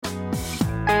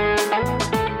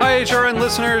HRN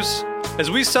listeners.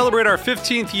 As we celebrate our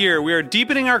 15th year, we are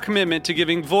deepening our commitment to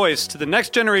giving voice to the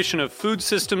next generation of food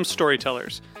systems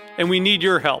storytellers, and we need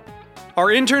your help. Our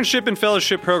internship and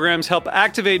fellowship programs help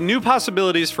activate new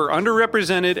possibilities for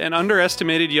underrepresented and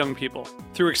underestimated young people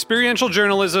through experiential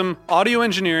journalism, audio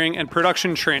engineering, and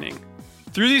production training.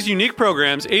 Through these unique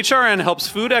programs, HRN helps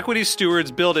food equity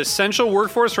stewards build essential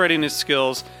workforce readiness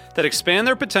skills that expand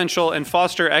their potential and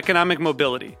foster economic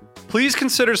mobility. Please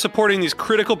consider supporting these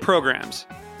critical programs.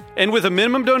 And with a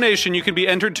minimum donation, you can be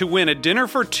entered to win a dinner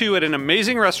for two at an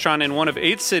amazing restaurant in one of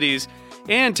 8 cities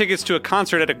and tickets to a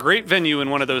concert at a great venue in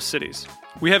one of those cities.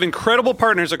 We have incredible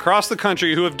partners across the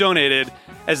country who have donated,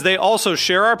 as they also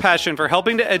share our passion for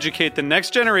helping to educate the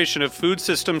next generation of food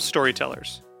systems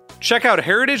storytellers. Check out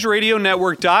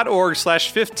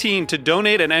heritageradionetwork.org/15 to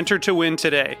donate and enter to win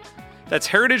today. That's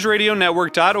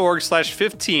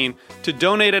heritageradionetwork.org/15 to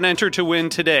donate and enter to win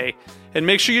today. And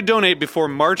make sure you donate before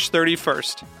March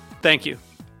 31st. Thank you.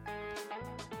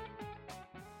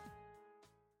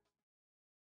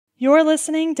 You're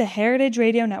listening to Heritage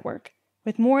Radio Network.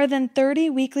 With more than 30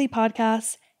 weekly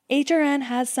podcasts, HRN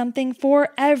has something for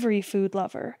every food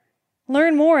lover.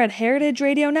 Learn more at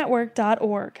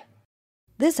heritageradionetwork.org.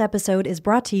 This episode is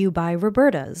brought to you by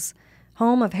Roberta's,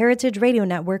 home of Heritage Radio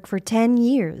Network for 10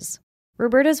 years.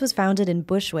 Roberta's was founded in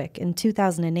Bushwick in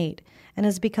 2008 and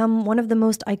has become one of the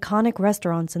most iconic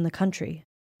restaurants in the country.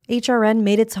 HRN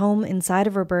made its home inside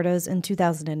of Roberta's in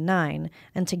 2009,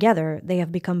 and together they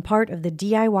have become part of the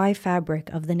DIY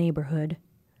fabric of the neighborhood.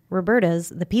 Roberta's,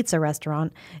 the pizza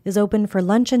restaurant, is open for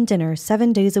lunch and dinner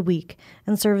 7 days a week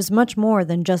and serves much more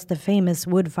than just the famous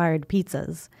wood-fired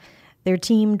pizzas. Their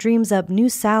team dreams up new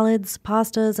salads,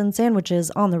 pastas, and sandwiches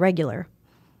on the regular.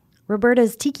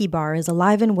 Roberta's Tiki Bar is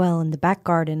alive and well in the back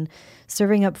garden,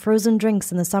 serving up frozen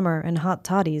drinks in the summer and hot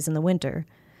toddies in the winter.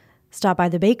 Stop by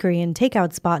the bakery and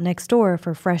takeout spot next door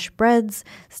for fresh breads,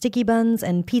 sticky buns,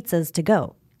 and pizzas to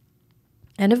go.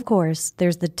 And of course,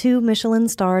 there's the 2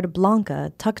 Michelin-starred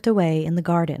Blanca tucked away in the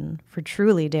garden for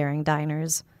truly daring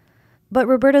diners. But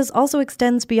Roberta's also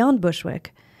extends beyond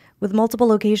Bushwick, with multiple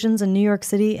locations in New York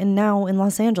City and now in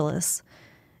Los Angeles.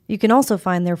 You can also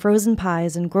find their frozen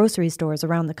pies in grocery stores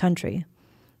around the country.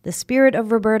 The spirit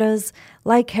of Roberta's,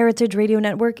 like Heritage Radio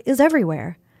Network, is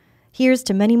everywhere. Here's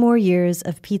to many more years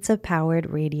of pizza-powered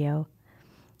radio.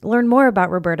 Learn more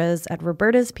about Roberta's at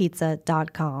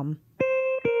robertaspizza.com.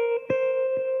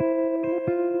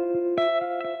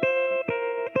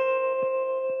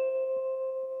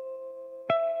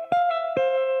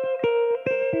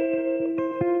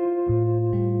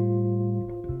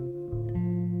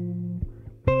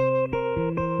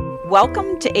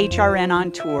 Welcome to HRN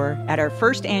on Tour at our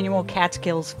first annual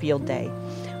Catskills Field Day.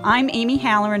 I'm Amy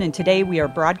Halloran, and today we are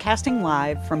broadcasting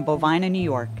live from Bovina, New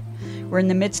York. We're in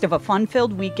the midst of a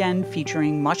fun-filled weekend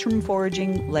featuring mushroom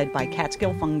foraging led by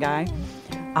Catskill fungi,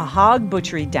 a hog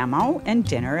butchery demo and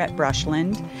dinner at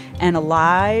Brushland, and a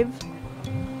live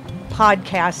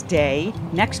podcast day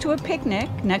next to a picnic,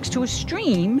 next to a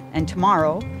stream, and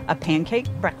tomorrow a pancake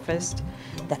breakfast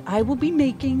that I will be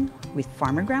making with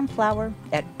farmer ground flour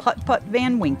at Put Put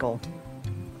Van Winkle.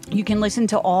 You can listen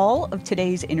to all of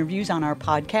today's interviews on our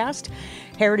podcast,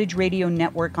 Heritage Radio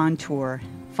Network on Tour.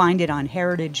 Find it on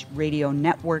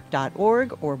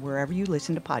heritageradionetwork.org or wherever you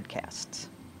listen to podcasts.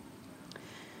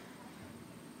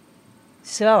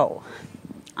 So,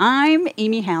 I'm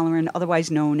Amy Halloran, otherwise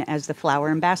known as the Flour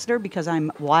Ambassador, because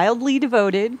I'm wildly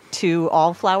devoted to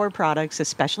all flour products,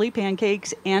 especially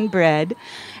pancakes and bread.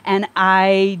 And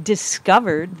I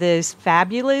discovered this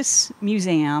fabulous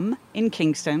museum in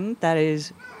Kingston that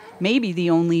is maybe the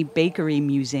only bakery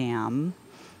museum,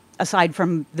 aside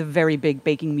from the very big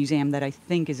baking museum that I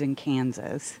think is in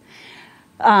Kansas,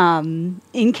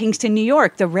 in Kingston, New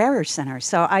York, the Reher Center.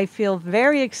 So I feel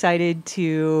very excited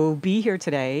to be here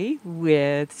today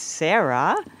with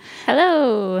Sarah.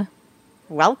 Hello.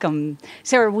 Welcome.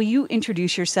 Sarah, will you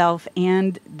introduce yourself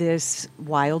and this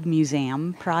wild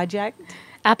museum project?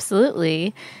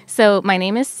 Absolutely. So my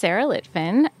name is Sarah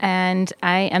Litvin, and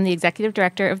I am the Executive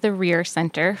Director of the Reher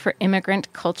Center for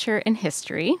Immigrant Culture and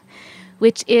History,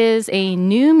 which is a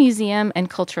new museum and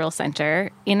cultural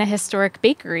center in a historic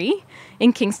bakery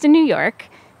in Kingston, New York,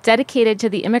 dedicated to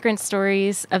the immigrant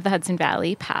stories of the Hudson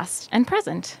Valley, past and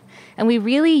present. And we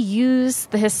really use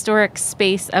the historic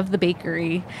space of the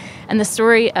bakery and the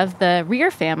story of the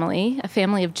Reher family, a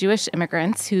family of Jewish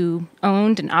immigrants who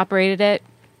owned and operated it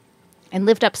and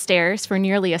lived upstairs for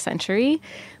nearly a century.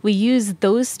 We use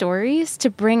those stories to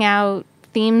bring out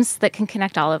themes that can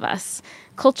connect all of us: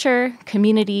 culture,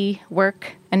 community,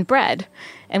 work, and bread.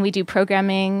 And we do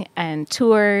programming and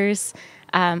tours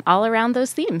all around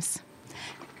those themes.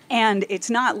 And it's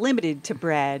not limited to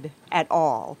bread at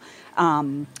all.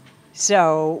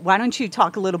 So why don't you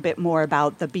talk a little bit more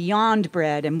about the beyond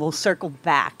bread, and we'll circle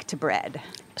back to bread.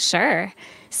 Sure.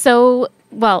 So,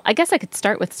 well, I guess I could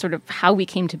start with sort of how we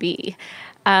came to be.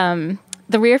 The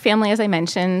Reher family, as I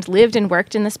mentioned, lived and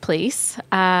worked in this place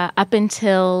up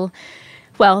until,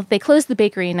 well, they closed the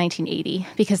bakery in 1980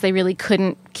 because they really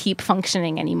couldn't keep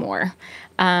functioning anymore.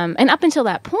 And up until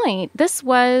that point, this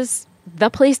was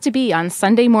the place to be on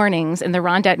Sunday mornings in the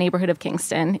Rondout neighborhood of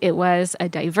Kingston. It was a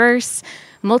diverse,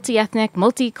 multi-ethnic,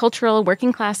 multicultural,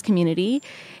 working-class community.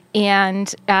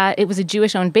 And it was a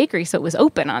Jewish-owned bakery, so it was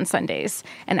open on Sundays.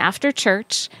 And after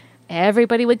church,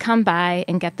 everybody would come by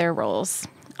and get their rolls.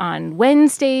 On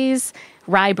Wednesdays,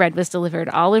 rye bread was delivered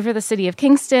all over the city of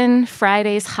Kingston.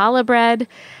 Fridays, challah bread.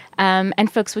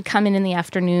 And folks would come in the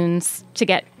afternoons to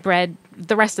get bread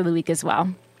the rest of the week as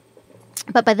well.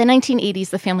 But by the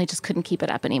 1980s, the family just couldn't keep it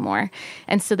up anymore.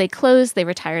 And so they closed, they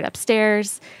retired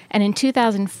upstairs. And in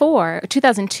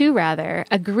 2002,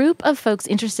 a group of folks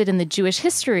interested in the Jewish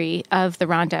history of the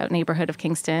Rondout neighborhood of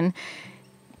Kingston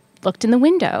looked in the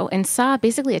window and saw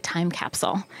basically a time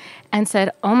capsule and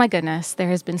said, oh my goodness, there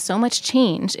has been so much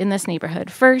change in this neighborhood.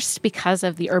 First, because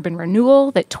of the urban renewal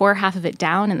that tore half of it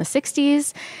down in the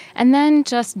 60s, and then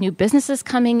just new businesses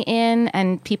coming in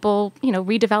and people,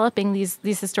 redeveloping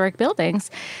these historic buildings.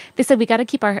 They said, we got to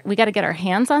get our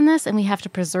hands on this, and we have to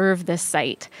preserve this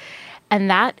site. And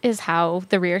that is how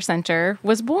the Reher Center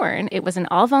was born. It was an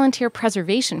all-volunteer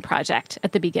preservation project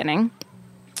at the beginning.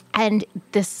 And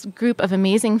this group of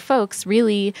amazing folks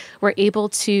really were able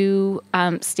to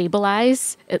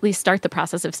stabilize, at least start the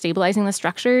process of stabilizing the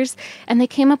structures. And they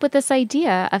came up with this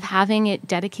idea of having it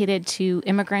dedicated to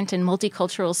immigrant and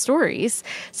multicultural stories.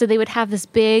 So they would have this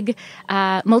big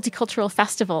multicultural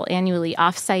festival annually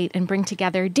off-site and bring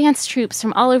together dance troupes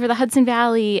from all over the Hudson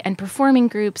Valley and performing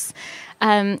groups.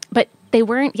 But they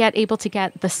weren't yet able to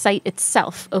get the site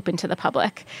itself open to the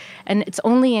public. And it's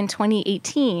only in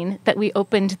 2018 that we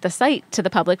opened the site to the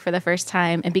public for the first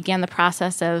time and began the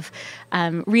process of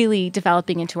really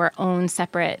developing into our own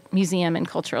separate museum and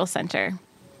cultural center.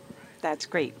 That's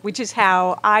great, which is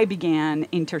how I began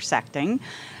intersecting.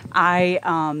 I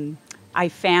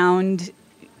found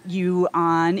you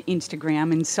on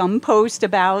Instagram and some post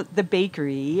about the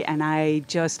bakery, and I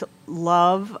just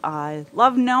love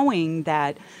knowing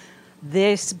that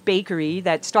this bakery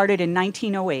that started in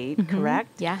 1908,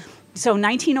 correct? Yeah. So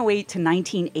 1908 to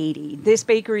 1980, this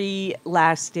bakery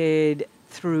lasted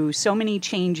through so many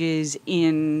changes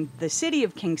in the city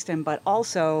of Kingston, but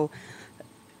also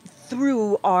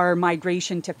through our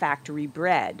migration to factory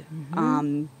bread.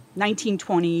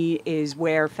 1920 is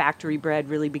where factory bread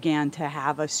really began to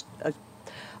have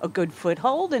a good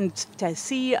foothold, and to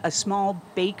see a small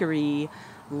bakery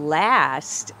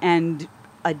last and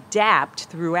adapt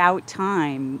throughout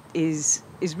time is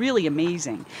really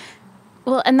amazing.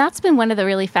 Well, and that's been one of the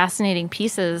really fascinating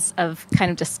pieces of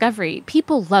kind of discovery.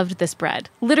 People loved this bread.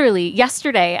 Literally,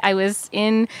 yesterday I was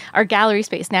in our gallery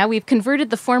space. Now we've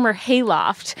converted the former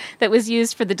hayloft that was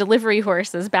used for the delivery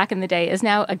horses back in the day is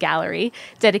now a gallery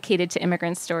dedicated to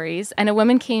immigrant stories. And a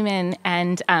woman came in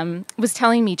and was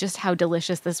telling me just how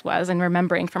delicious this was and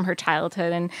remembering from her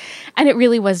childhood. And it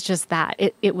really was just that.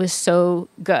 It was so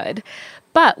good.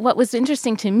 But what was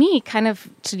interesting to me, kind of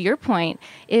to your point,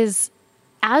 is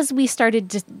as we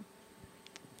started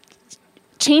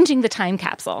changing the time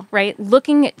capsule, right,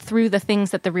 looking through the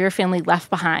things that the Reher family left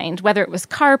behind, whether it was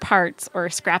car parts or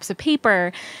scraps of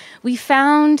paper, we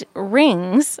found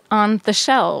rings on the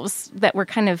shelves that were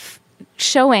kind of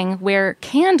showing where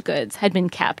canned goods had been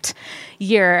kept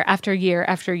year after year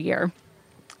after year.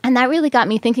 And that really got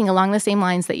me thinking along the same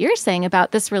lines that you're saying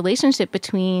about this relationship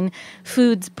between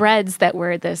foods, breads that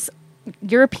were this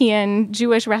European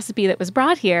Jewish recipe that was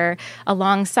brought here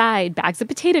alongside bags of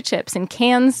potato chips and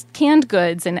canned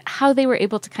goods, and how they were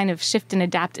able to kind of shift and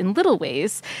adapt in little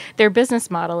ways their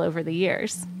business model over the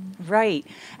years. Right.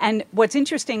 And what's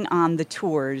interesting on the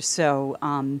tours, so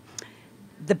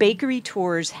the bakery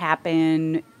tours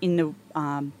happen in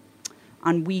the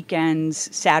on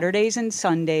weekends, Saturdays and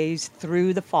Sundays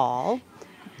through the fall.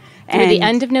 Through the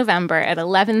end of November at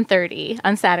 11:30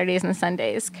 on Saturdays and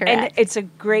Sundays, correct? And it's a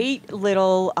great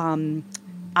little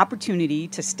opportunity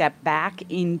to step back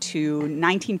into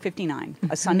 1959.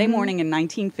 A Sunday morning in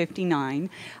 1959,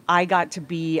 I got to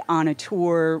be on a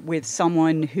tour with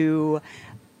someone who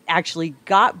actually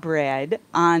got bread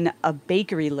on a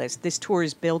bakery list. This tour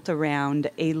is built around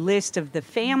a list of the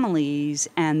families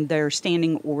and their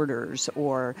standing orders,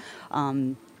 or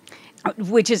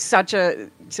which is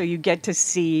so you get to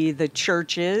see the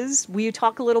churches. Will you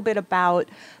talk a little bit about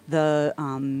the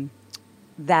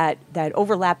that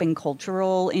overlapping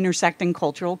intersecting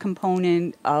cultural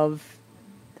component of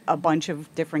a bunch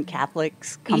of different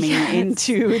Catholics coming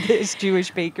into this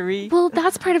Jewish bakery? Well,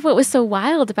 that's part of what was so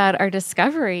wild about our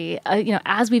discovery,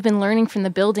 as we've been learning from the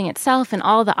building itself and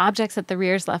all the objects that the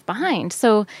Rehers left behind.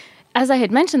 So as I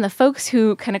had mentioned, the folks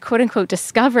who kind of quote unquote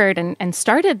discovered and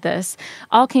started this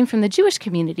all came from the Jewish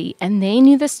community, and they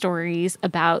knew the stories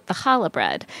about the challah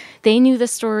bread. They knew the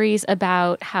stories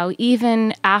about how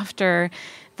even after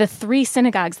the 3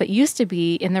 synagogues that used to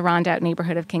be in the Rondout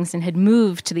neighborhood of Kingston had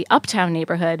moved to the Uptown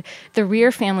neighborhood, the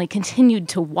Reher family continued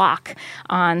to walk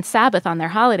on Sabbath on their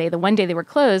holiday. The one day they were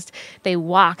closed, they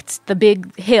walked the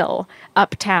big hill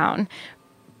uptown.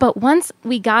 But once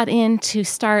we got in to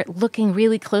start looking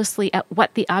really closely at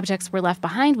what the objects were left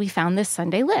behind, we found this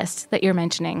Sunday list that you're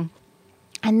mentioning.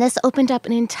 And this opened up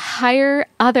an entire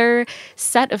other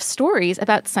set of stories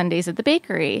about Sundays at the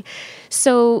bakery.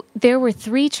 So there were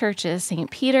 3 churches, St.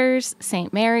 Peter's,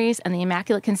 St. Mary's, and the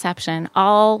Immaculate Conception,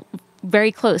 all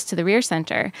very close to the Reher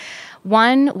Center.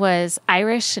 One was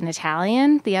Irish and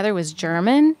Italian, the other was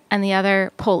German, and the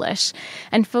other Polish.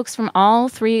 And folks from all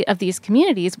 3 of these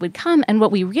communities would come. And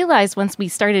what we realized once we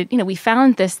started, we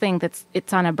found this thing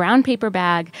it's on a brown paper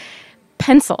bag,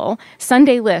 pencil,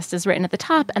 Sunday list is written at the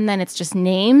top, and then it's just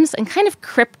names and kind of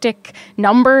cryptic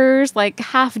numbers, like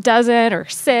half dozen or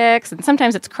 6, and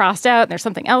sometimes it's crossed out and there's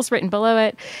something else written below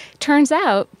it. Turns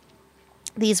out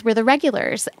these were the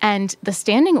regulars, and the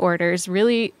standing orders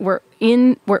really were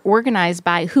organized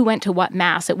by who went to what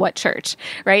mass at what church,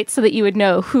 right? So that you would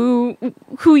know who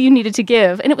you needed to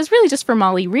give. And it was really just for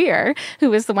Molly Reher, who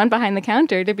was the one behind the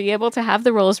counter, to be able to have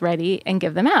the rolls ready and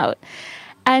give them out.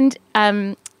 And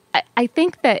I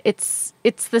think that it's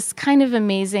this kind of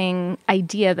amazing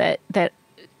idea that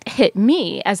hit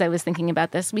me as I was thinking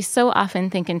about this. We so often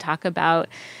think and talk about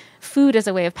food as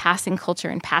a way of passing culture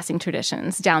and passing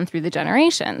traditions down through the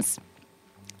generations.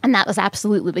 And that was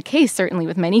absolutely the case, certainly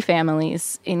with many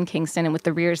families in Kingston and with the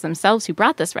Rehers themselves who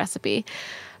brought this recipe.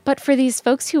 But for these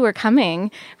folks who were coming,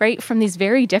 right, from these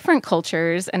very different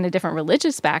cultures and a different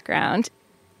religious background,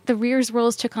 the Rehers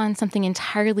rolls took on something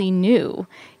entirely new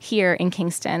here in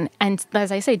Kingston. And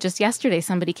as I say, just yesterday,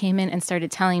 somebody came in and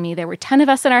started telling me there were 10 of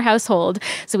us in our household,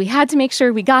 so we had to make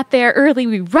sure we got there early.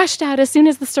 We rushed out as soon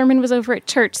as the sermon was over at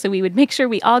church, so we would make sure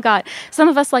we all got, some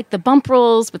of us like the bump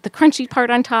rolls with the crunchy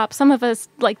part on top, some of us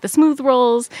like the smooth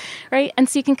rolls, right? And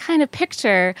so you can kind of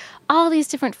picture all these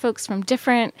different folks from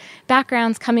different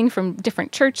backgrounds coming from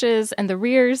different churches, and the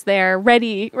Rehers there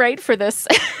ready, right, for this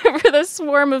for this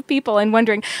swarm of people, and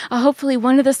wondering, hopefully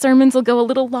one of the sermons will go a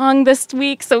little long this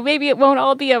week, so maybe it won't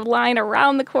all be a line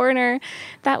around the corner.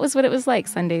 That was what it was like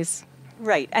Sundays.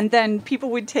 Right. And then people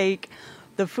would take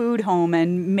the food home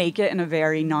and make it in a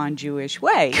very non-Jewish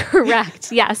way.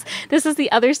 Correct. Yes. This is the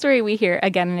other story we hear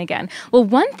again and again. Well,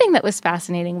 one thing that was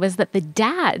fascinating was that the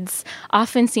dads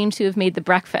often seem to have made the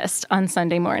breakfast on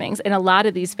Sunday mornings in a lot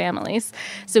of these families.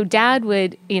 So dad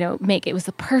would, make it was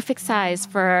the perfect size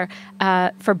for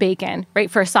bacon, right?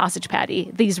 For a sausage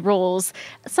patty, these rolls.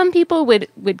 Some people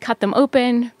would cut them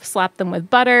open, slap them with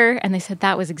butter, and they said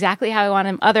that was exactly how I want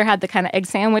them. Other had the kind of egg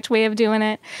sandwich way of doing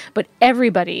it. But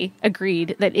everybody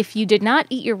agreed that if you did not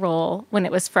eat your roll when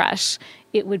it was fresh,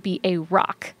 it would be a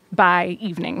rock by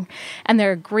evening. And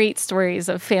there are great stories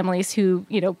of families who,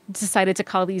 decided to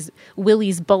call these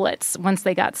Willie's bullets once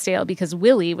they got stale, because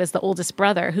Willie was the oldest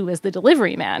brother who was the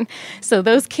delivery man. So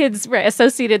those kids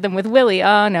associated them with Willie.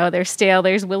 Oh no, they're stale.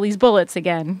 There's Willie's bullets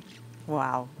again.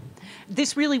 Wow.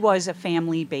 This really was a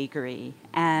family bakery,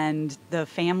 and the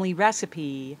family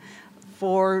recipe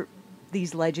for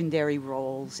these legendary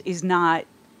rolls is not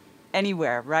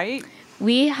anywhere, right?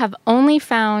 We have only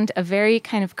found a very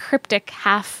kind of cryptic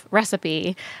half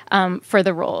recipe for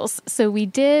the rolls. So we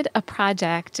did a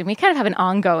project, and we kind of have an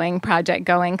ongoing project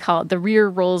going called the Reher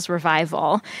Rolls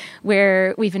Revival,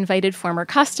 where we've invited former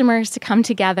customers to come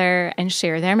together and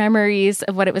share their memories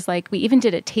of what it was like. We even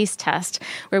did a taste test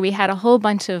where we had a whole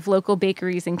bunch of local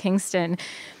bakeries in Kingston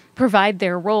provide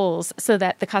their rolls so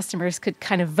that the customers could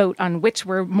kind of vote on which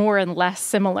were more and less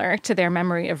similar to their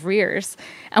memory of Rehers.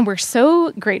 And we're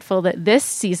so grateful that this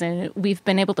season we've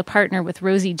been able to partner with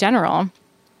Rosie General,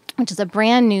 which is a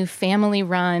brand new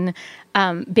family-run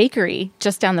bakery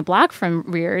just down the block from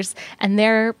Rehers, and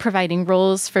they're providing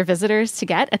rolls for visitors to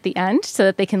get at the end so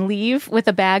that they can leave with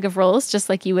a bag of rolls just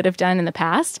like you would have done in the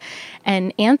past.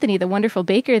 And Anthony, the wonderful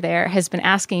baker there, has been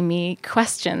asking me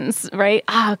questions, right?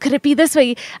 Could it be this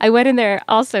way? I went in there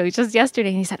also just yesterday,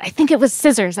 and he said, I think it was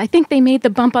scissors. I think they made the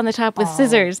bump on the top with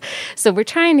scissors. So we're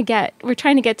trying to get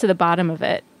to the bottom of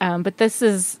it. But this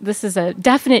is a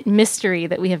definite mystery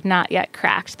that we have not yet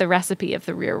cracked, the recipe of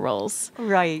the Reher rolls.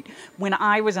 Right. When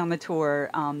I was on the tour,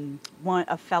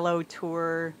 a fellow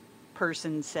tour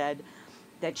person said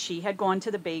that she had gone to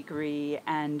the bakery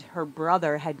and her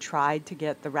brother had tried to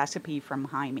get the recipe from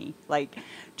Jaime. Like,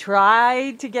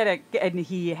 tried to get it, and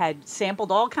he had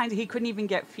sampled all kinds he couldn't even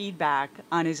get feedback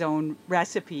on his own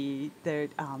recipe.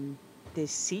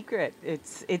 This secret,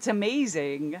 it's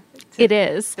amazing. It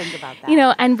is. Think about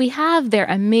that. And we have their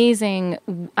amazing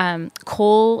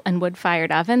coal and wood-fired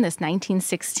oven, this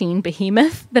 1916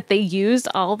 behemoth that they used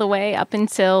all the way up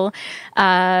until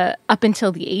the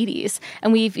 80s.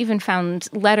 And we've even found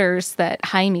letters that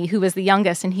Jaime, who was the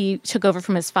youngest, and he took over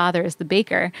from his father as the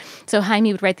baker. So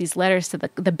Jaime would write these letters to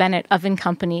the Bennett Oven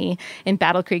Company in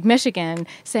Battle Creek, Michigan,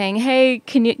 saying, "Hey,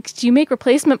 do you make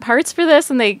replacement parts for this?"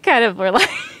 And they kind of were like,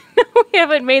 "We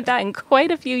haven't made that in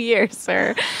quite a few years,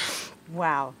 sir."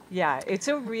 Wow. Yeah, it's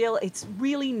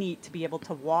really neat to be able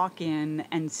to walk in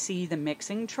and see the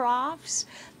mixing troughs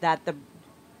that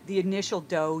the initial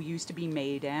dough used to be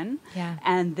made in. Yeah.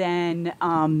 And then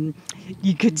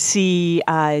you could see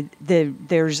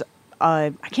there's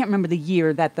I can't remember the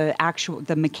year that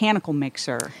the mechanical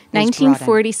mixer was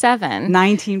 1947.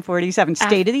 1947,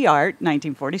 state of the art,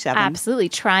 1947. Absolutely.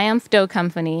 Triumph Dough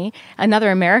Company,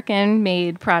 another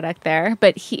American-made product there.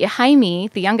 But Jaime,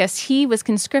 the youngest, he was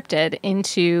conscripted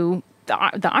into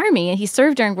the army, and he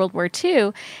served during World War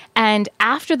II. And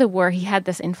after the war, he had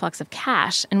this influx of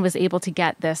cash and was able to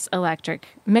get this electric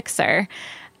mixer.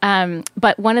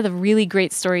 But one of the really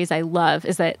great stories I love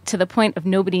is that, to the point of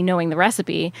nobody knowing the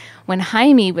recipe, when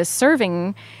Jaime was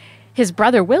serving, his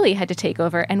brother Willie had to take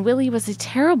over, and Willie was a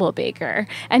terrible baker.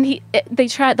 And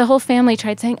the whole family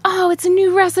tried saying, "Oh, it's a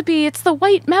new recipe, it's the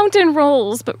White Mountain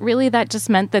rolls." But really that just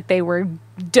meant that they were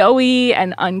doughy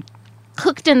and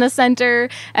uncooked in the center.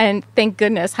 And thank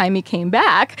goodness Jaime came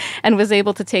back and was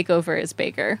able to take over as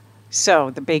baker. So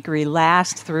the bakery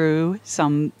lasts through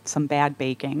some bad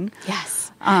baking.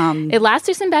 Yes. It lasts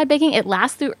through some bad baking. It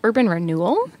lasts through urban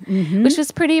renewal, which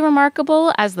was pretty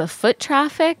remarkable as the foot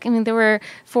traffic. I mean, there were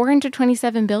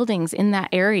 427 buildings in that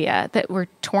area that were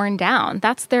torn down.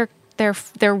 That's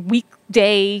their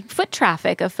weekday foot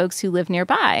traffic of folks who live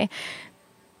nearby.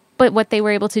 But what they were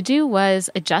able to do was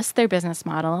adjust their business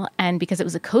model, and because it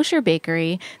was a kosher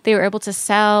bakery, they were able to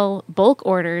sell bulk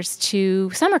orders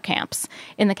to summer camps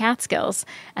in the Catskills,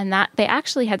 and that they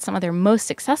actually had some of their most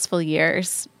successful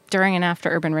years during and after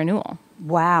urban renewal.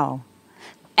 Wow.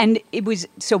 And was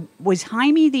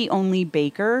Jaime the only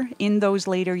baker in those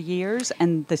later years,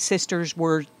 and the sisters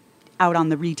were out on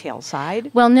the retail side?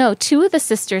 Well, no, two of the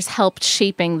sisters helped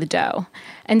shaping the dough.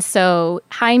 And so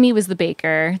Jaime was the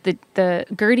baker. The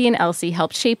Gertie and Elsie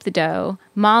helped shape the dough.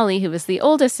 Molly, who was the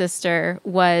oldest sister,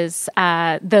 was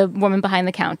the woman behind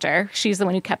the counter. She's the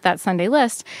one who kept that Sunday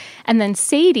list. And then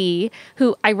Sadie,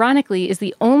 who ironically is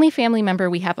the only family member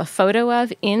we have a photo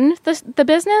of in the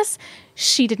business,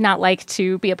 she did not like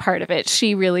to be a part of it.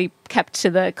 She really kept to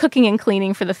the cooking and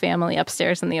cleaning for the family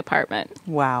upstairs in the apartment.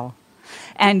 Wow.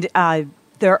 And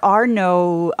there are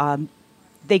no,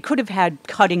 they could have had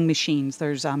cutting machines.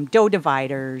 There's dough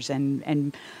dividers.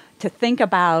 And to think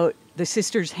about the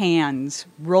sisters' hands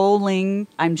rolling,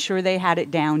 I'm sure they had it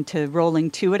down to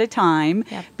rolling two at a time.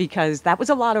 Yep. Because that was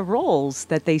a lot of rolls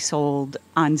that they sold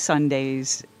on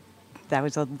Sundays. That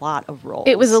was a lot of rolls.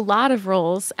 It was a lot of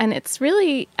rolls, and it's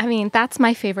really, I mean, that's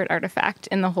my favorite artifact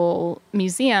in the whole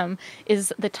museum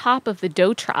is the top of the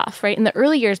dough trough, right? In the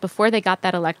early years before they got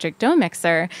that electric dough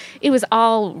mixer, it was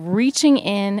all reaching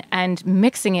in and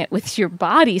mixing it with your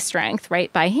body strength,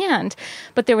 right, by hand.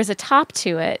 But there was a top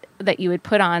to it that you would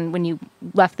put on when you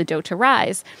left the dough to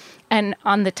rise. And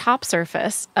on the top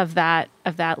surface of that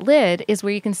lid is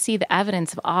where you can see the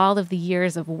evidence of all of the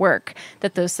years of work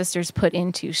that those sisters put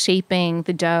into shaping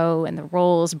the dough and the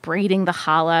rolls, braiding the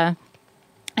challah.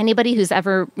 Anybody who's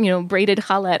ever, braided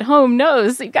challah at home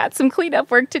knows you've got some cleanup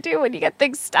work to do when you get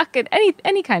things stuck in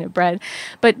any kind of bread.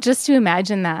 But just to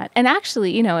imagine that. And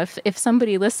actually, if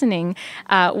somebody listening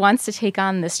wants to take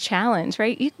on this challenge,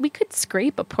 right, we could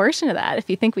scrape a portion of that if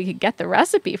you think we could get the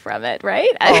recipe from it,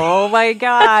 right? Oh, my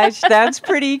gosh. That's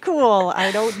pretty cool.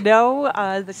 I don't know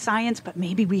the science, but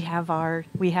maybe we have our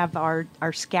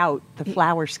scout, the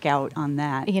flour scout on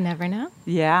that. You never know.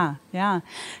 Yeah, yeah.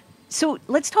 So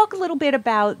let's talk a little bit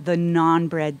about the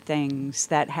non-bread things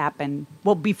that happen.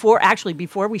 Well, before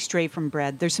we stray from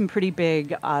bread, there's some pretty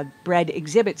big bread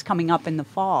exhibits coming up in the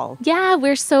fall. Yeah,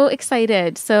 we're so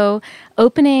excited. So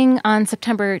opening on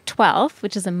September 12th,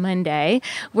 which is a Monday,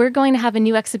 we're going to have a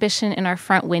new exhibition in our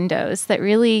front windows that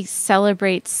really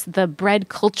celebrates the bread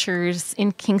cultures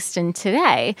in Kingston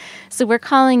today. So we're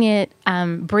calling it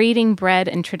Braiding Bread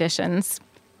and Traditions.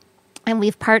 And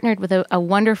we've partnered with a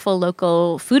wonderful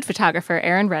local food photographer,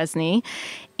 Aaron Resney,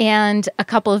 and a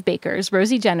couple of bakers,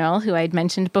 Rosie General, who I'd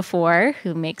mentioned before,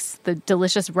 who makes the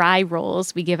delicious rye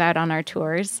rolls we give out on our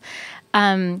tours.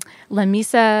 La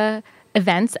Misa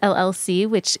Events, LLC,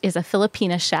 which is a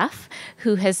Filipina chef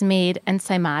who has made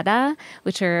ensaimada,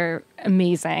 which are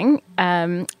amazing.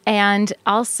 And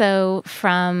also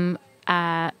from...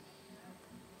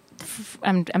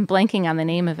 I'm blanking on the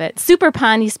name of it, Super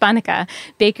Pan Hispanica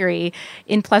Bakery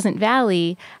in Pleasant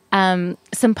Valley,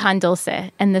 some pan dulce.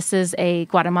 And this is a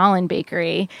Guatemalan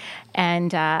bakery.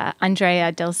 And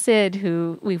Andrea Del Cid,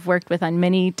 who we've worked with on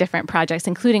many different projects,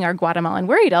 including our Guatemalan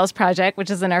Worry Dolls project, which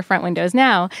is in our front windows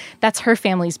now, that's her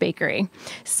family's bakery.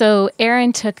 So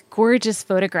Erin took gorgeous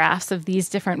photographs of these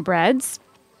different breads.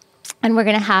 And we're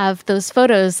going to have those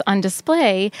photos on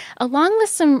display along with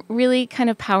some really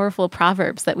kind of powerful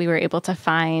proverbs that we were able to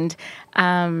find,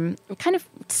 kind of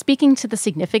speaking to the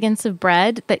significance of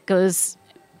bread that goes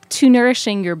to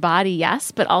nourishing your body,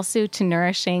 yes, but also to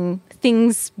nourishing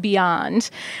things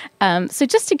beyond. So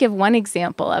just to give one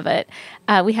example of it,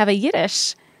 we have a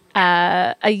Yiddish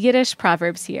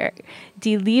proverbs here.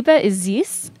 Die Liebe ist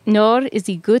süß, nur ist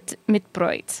sie gut mit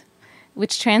Brot,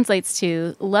 which translates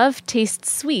to love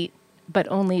tastes sweet, but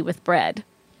only with bread.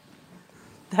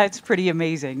 That's pretty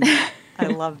amazing. I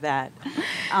love that.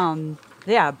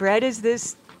 Bread is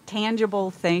this tangible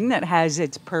thing that has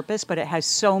its purpose, but it has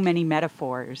so many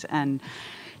metaphors. And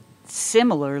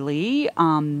similarly,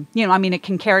 it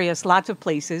can carry us lots of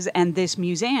places. And this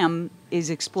museum is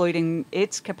exploiting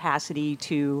its capacity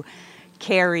to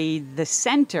carry the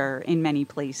center in many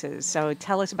places. So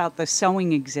tell us about the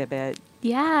sewing exhibit.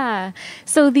 Yeah.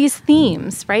 So these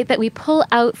themes, right, that we pull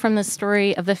out from the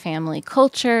story of the family,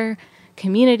 culture,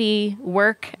 community,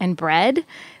 work, and bread,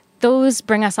 those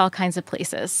bring us all kinds of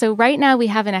places. So right now we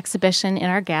have an exhibition in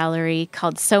our gallery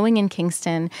called Sewing in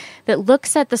Kingston that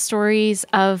looks at the stories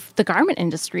of the garment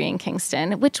industry in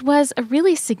Kingston, which was a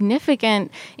really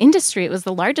significant industry. It was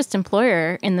the largest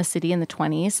employer in the city in the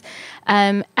 1920s.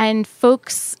 And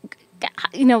folks...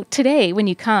 today when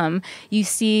you come, you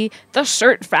see the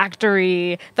shirt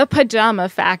factory, the pajama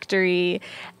factory,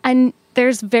 and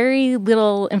there's very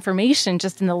little information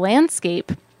just in the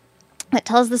landscape that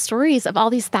tells the stories of all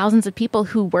these thousands of people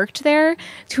who worked there,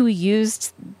 who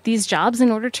used these jobs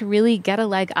in order to really get a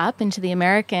leg up into the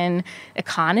American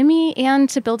economy and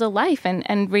to build a life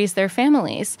and raise their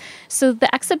families. So the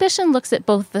exhibition looks at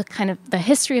both the kind of the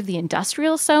history of the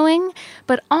industrial sewing,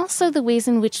 but also the ways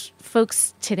in which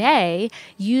folks today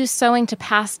use sewing to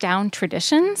pass down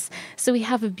traditions. So we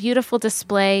have a beautiful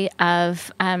display of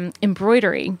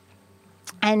embroidery.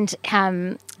 And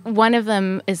one of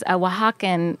them is a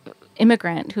Oaxacan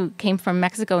immigrant who came from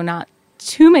Mexico not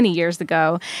too many years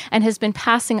ago and has been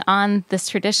passing on this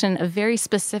tradition of very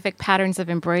specific patterns of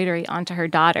embroidery onto her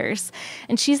daughters.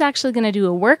 And she's actually going to do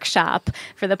a workshop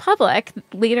for the public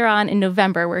later on in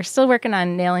November. We're still working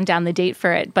on nailing down the date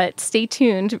for it, but stay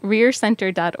tuned,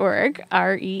 rehercenter.org,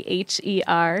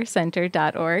 REHER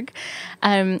center.org.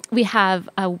 We have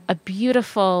a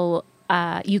beautiful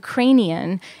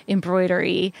Ukrainian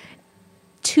embroidery,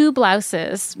 2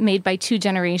 blouses made by 2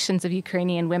 generations of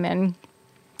Ukrainian women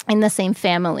in the same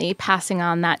family, passing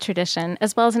on that tradition,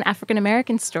 as well as an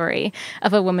African-American story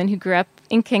of a woman who grew up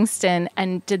in Kingston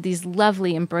and did these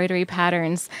lovely embroidery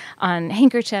patterns on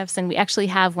handkerchiefs. And we actually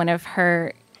have one of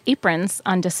her aprons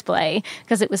on display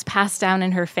because it was passed down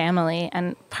in her family.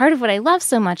 And part of what I love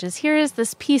so much is here is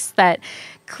this piece that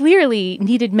clearly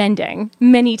needed mending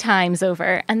many times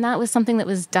over. And that was something that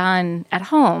was done at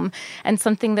home and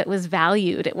something that was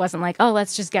valued. It wasn't like, oh,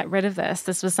 let's just get rid of this.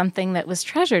 This was something that was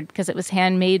treasured because it was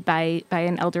handmade by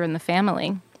an elder in the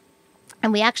family.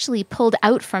 And we actually pulled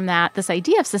out from that this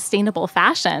idea of sustainable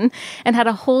fashion and had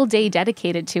a whole day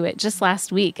dedicated to it just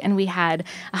last week. And we had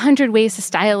 100 ways to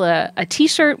style a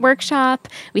T-shirt workshop.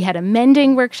 We had a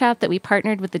mending workshop that we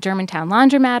partnered with the Germantown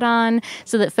Laundromat on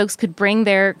so that folks could bring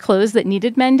their clothes that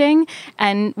needed mending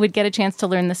and would get a chance to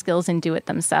learn the skills and do it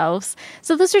themselves.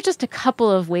 So those are just a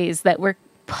couple of ways that we're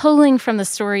pulling from the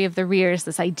story of the Rehers,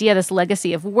 this idea, this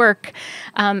legacy of work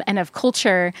and of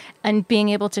culture, and being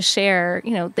able to share,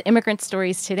 the immigrant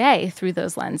stories today through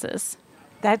those lenses.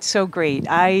 That's so great.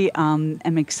 I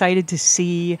am excited to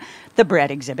see the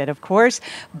bread exhibit, of course,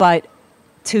 but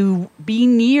to be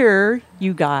near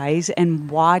you guys and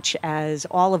watch as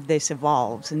all of this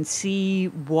evolves and see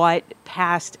what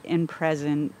past and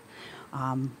present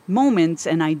moments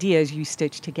and ideas you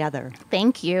stitch together.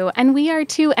 Thank you. And we are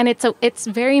too. And it's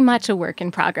very much a work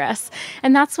in progress.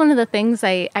 And that's one of the things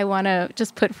I want to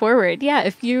just put forward. Yeah,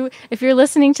 if you're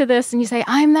listening to this and you say,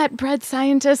 I'm that bread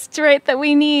scientist, right, that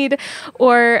we need,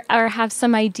 or have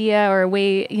some idea or a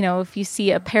way, if you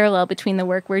see a parallel between the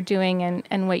work we're doing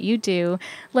and what you do,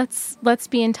 let's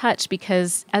be in touch,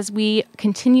 because as we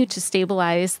continue to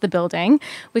stabilize the building,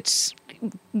 which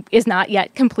is not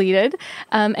yet completed,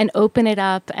 and open it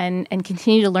up and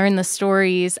continue to learn the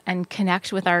stories and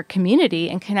connect with our community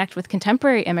and connect with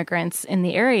contemporary immigrants in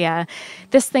the area,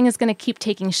 this thing is going to keep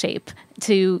taking shape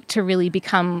to really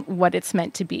become what it's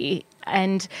meant to be.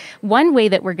 And one way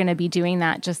that we're going to be doing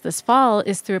that just this fall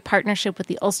is through a partnership with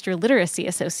the Ulster Literacy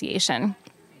Association.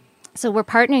 So we're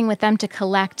partnering with them to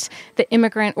collect the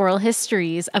immigrant oral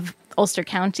histories of Ulster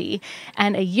County.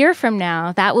 And a year from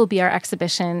now, that will be our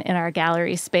exhibition in our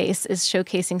gallery space, is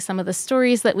showcasing some of the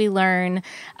stories that we learn,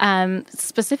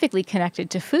 specifically connected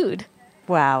to food.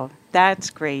 Wow, that's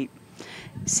great.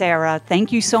 Sarah,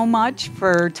 thank you so much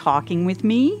for talking with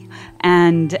me.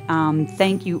 And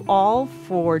thank you all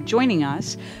for joining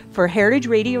us for Heritage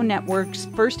Radio Network's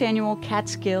first annual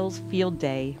Catskills Field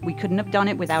Day. We couldn't have done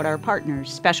it without our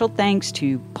partners. Special thanks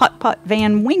to Putt Putt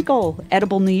Van Winkle,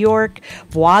 Edible New York,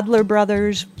 Wadler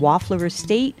Brothers, Waffler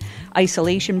Estate,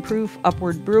 Isolation Proof,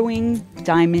 Upward Brewing,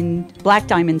 Black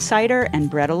Diamond Cider, and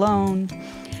Bread Alone.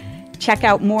 Check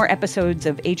out more episodes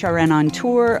of HRN on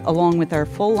Tour, along with our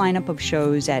full lineup of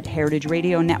shows at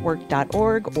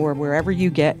heritageradionetwork.org or wherever you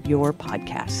get your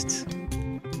podcasts.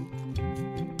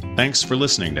 Thanks for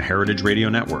listening to Heritage Radio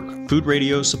Network, food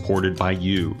radio supported by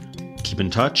you. Keep in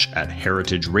touch at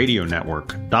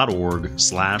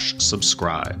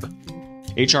heritageradionetwork.org/subscribe.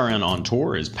 HRN on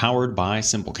Tour is powered by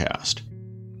Simplecast.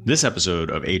 This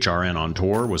episode of HRN on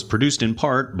Tour was produced in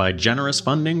part by generous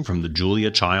funding from the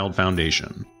Julia Child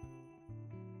Foundation.